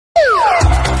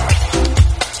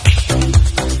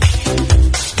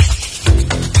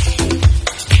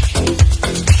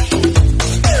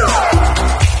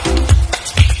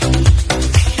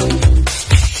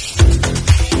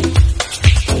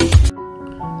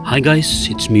Hi guys,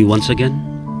 it's me once again,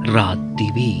 Rad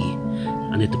TV.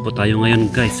 Andito po tayo ngayon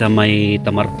guys sa may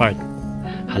Tamar Park.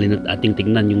 Halina't ating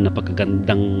tingnan yung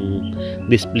napakagandang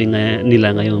display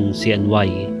nila ngayong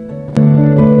CNY.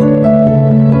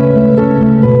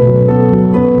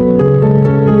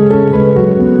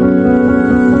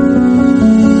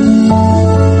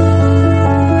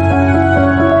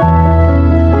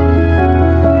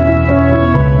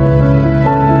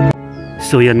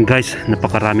 So yan guys,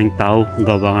 napakaraming tao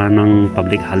gawa nga ng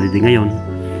public holiday ngayon.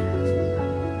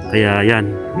 Kaya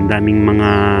yan, ang daming mga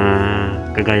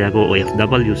kagaya ko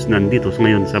OFWs nandito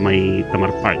ngayon sa may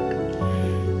Tamar Park.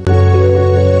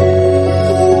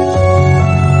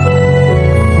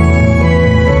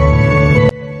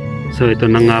 So ito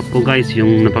na nga po guys,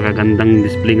 yung napakagandang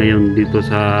display ngayon dito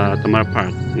sa Tamar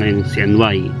Park ngayong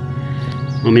CNY.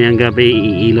 Mamayang gabi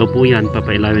iilaw po yan,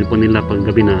 papailawin po nila pag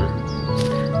gabi na.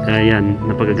 Kaya yan,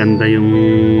 napakaganda yung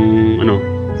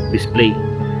display.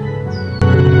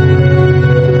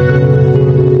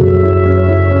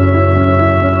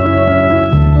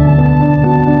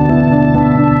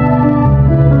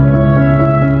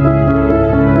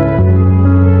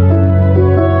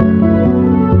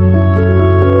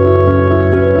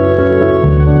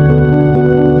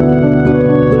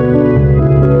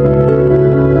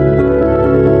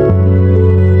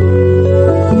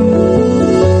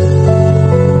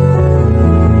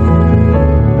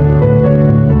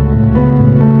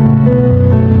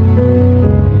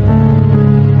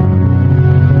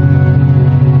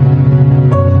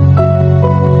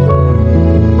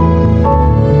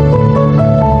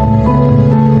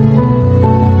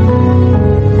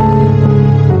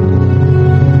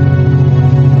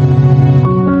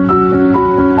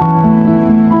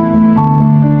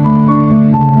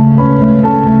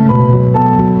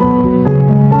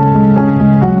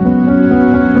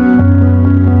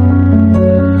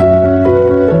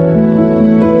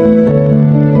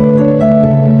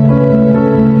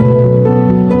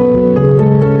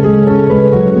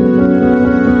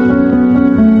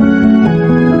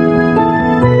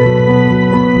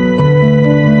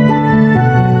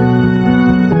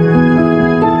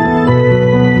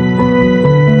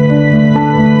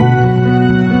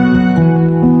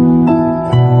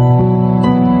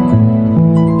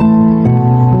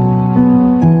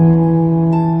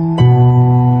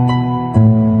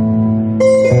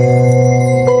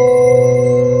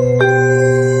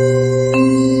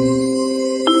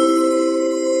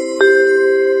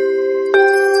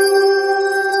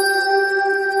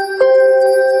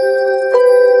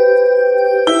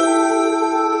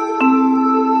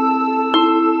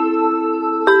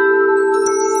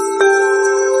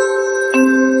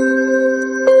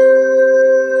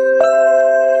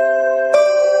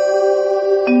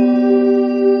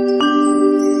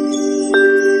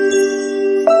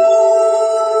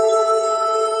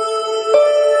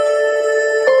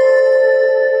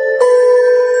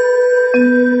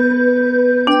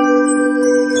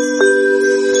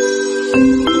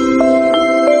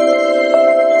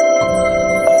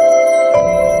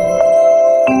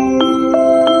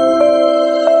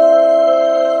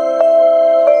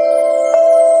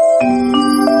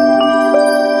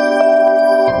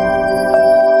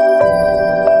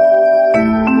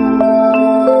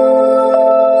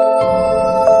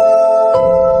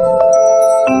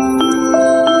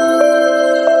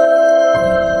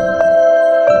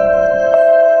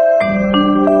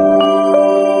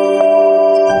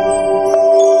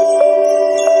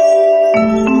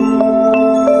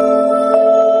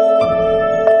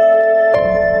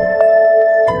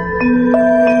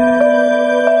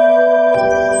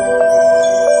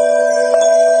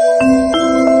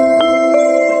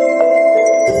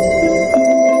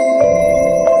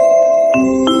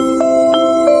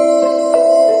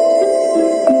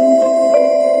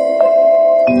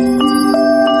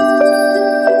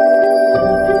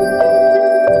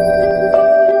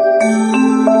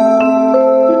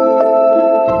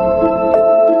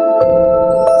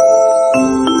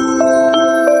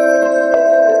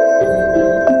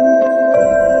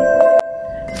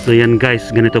 So yan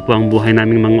guys, ganito po ang buhay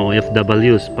naming mga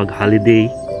OFWs pag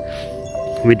holiday.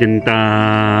 Within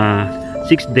 6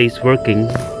 days working,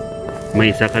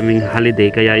 may isa kaming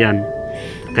holiday, kaya yan,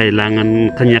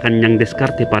 kailangan kanya-kanyang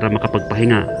diskarte para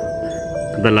makapagpahinga.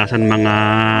 Kadalasan mga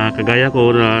kagaya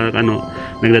ko na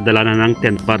nagdadala na ng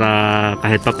tent para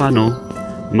kahit papano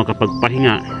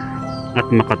makapagpahinga at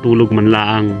makatulog man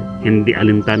laang, hindi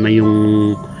alintana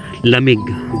yung lamig.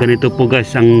 Ganito po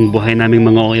guys ang buhay naming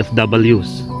mga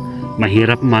OFWs.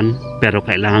 Mahirap man, pero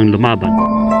kailangang lumaban.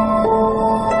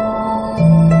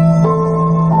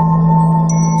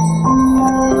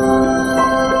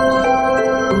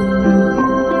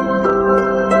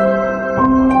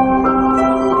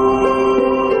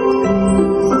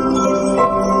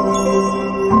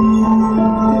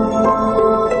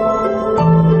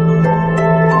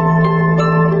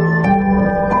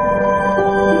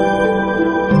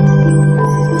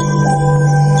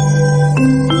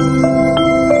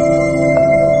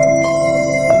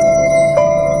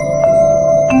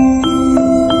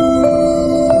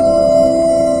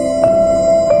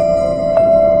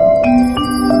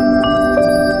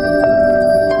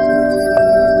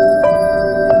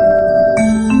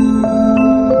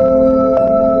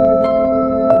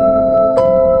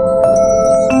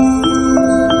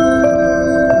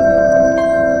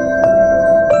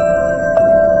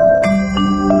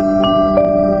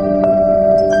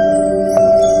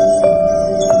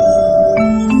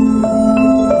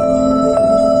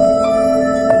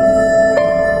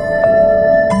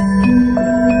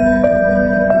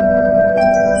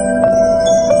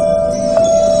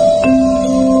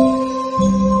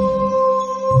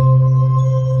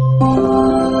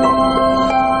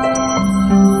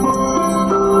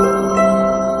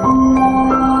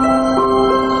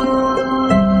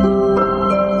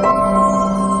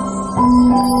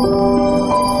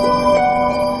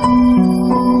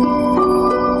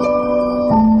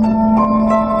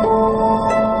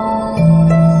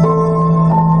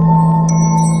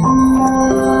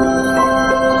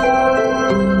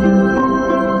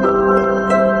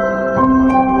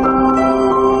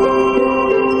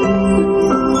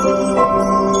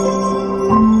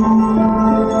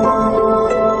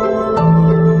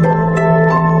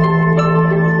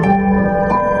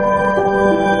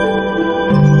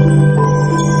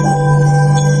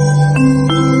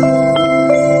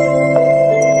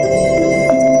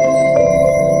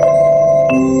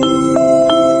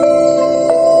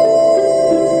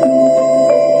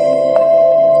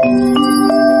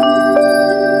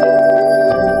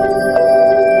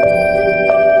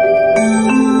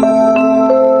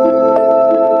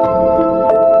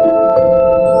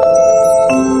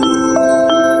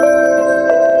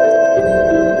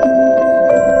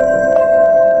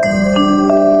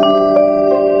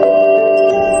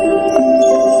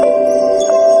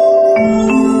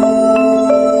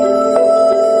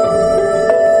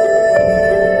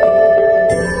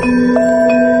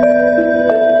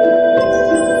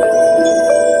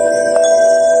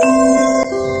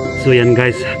 So yan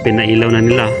guys, pinailaw na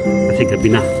nila kasi gabi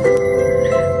na.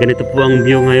 Ganito po ang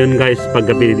view ngayon guys pag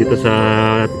gabi dito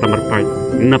sa Tamar Park.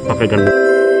 Napakaganda.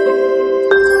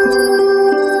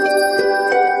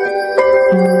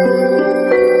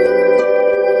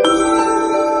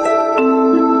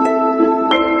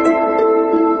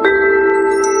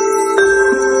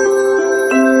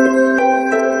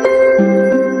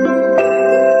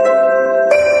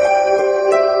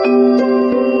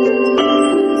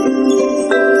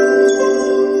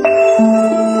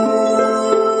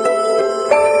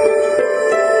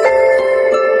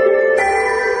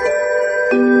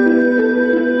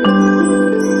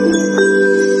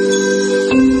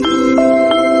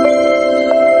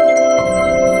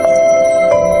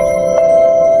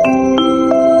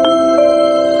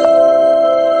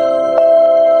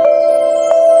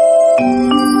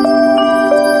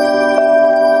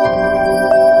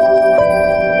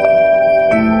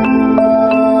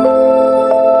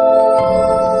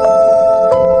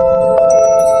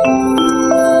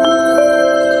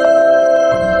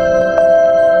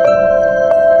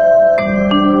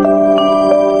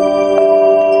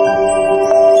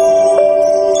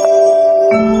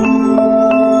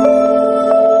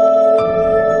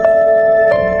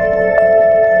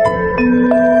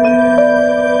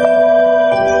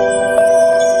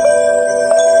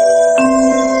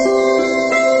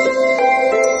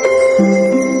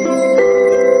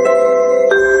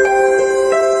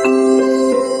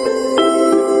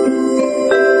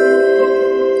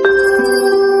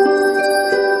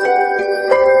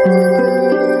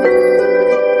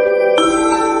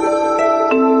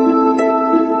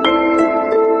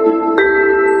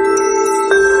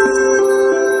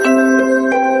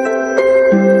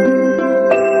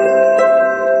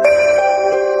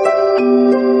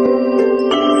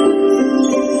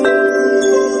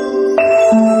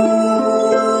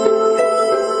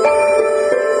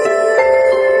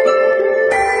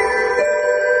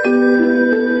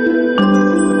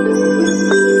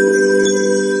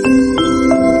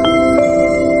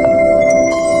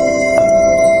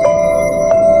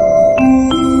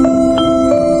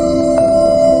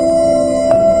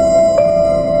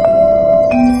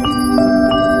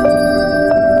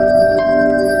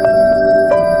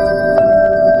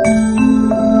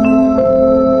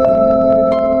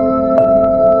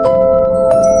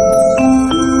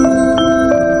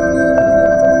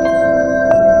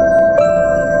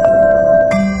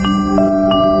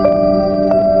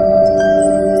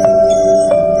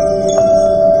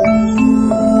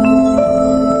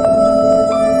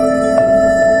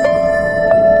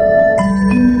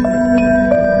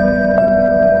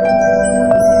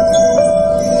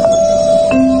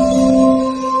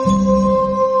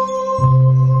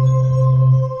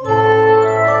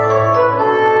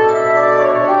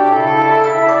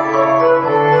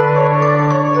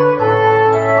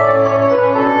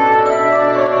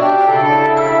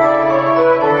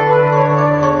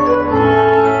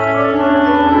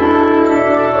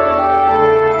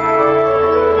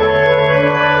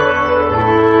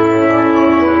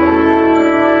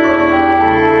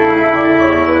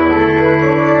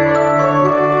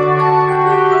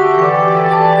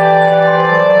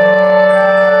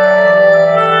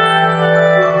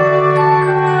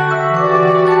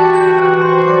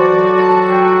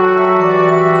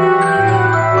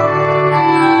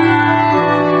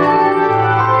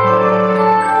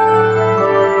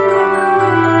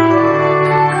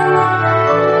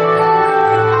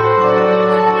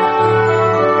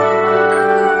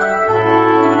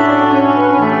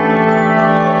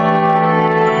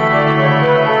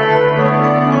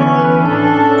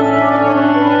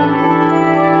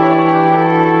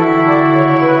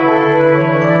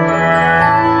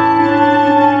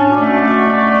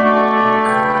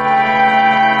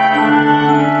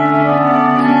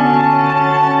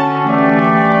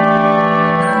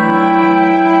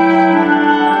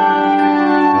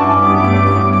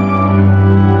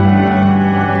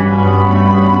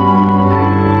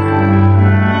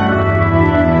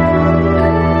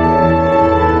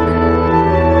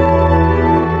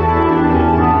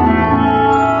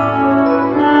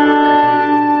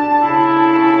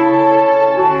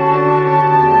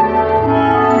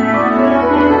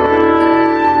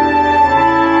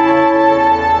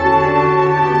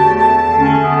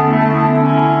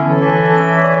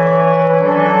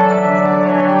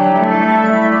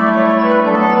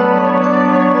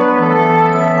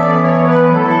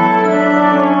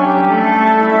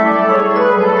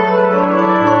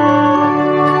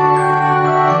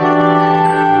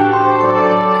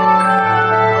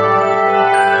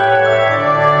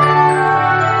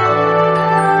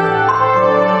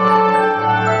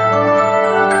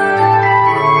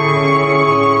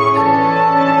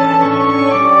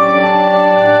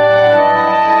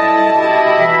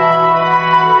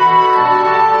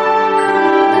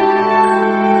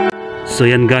 So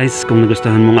yan guys, kung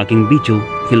nagustuhan mo ang aking video,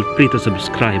 feel free to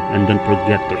subscribe and don't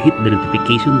forget to hit the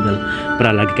notification bell para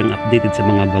lagi kang updated sa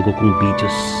mga bago kong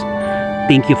videos.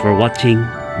 Thank you for watching.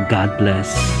 God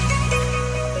bless.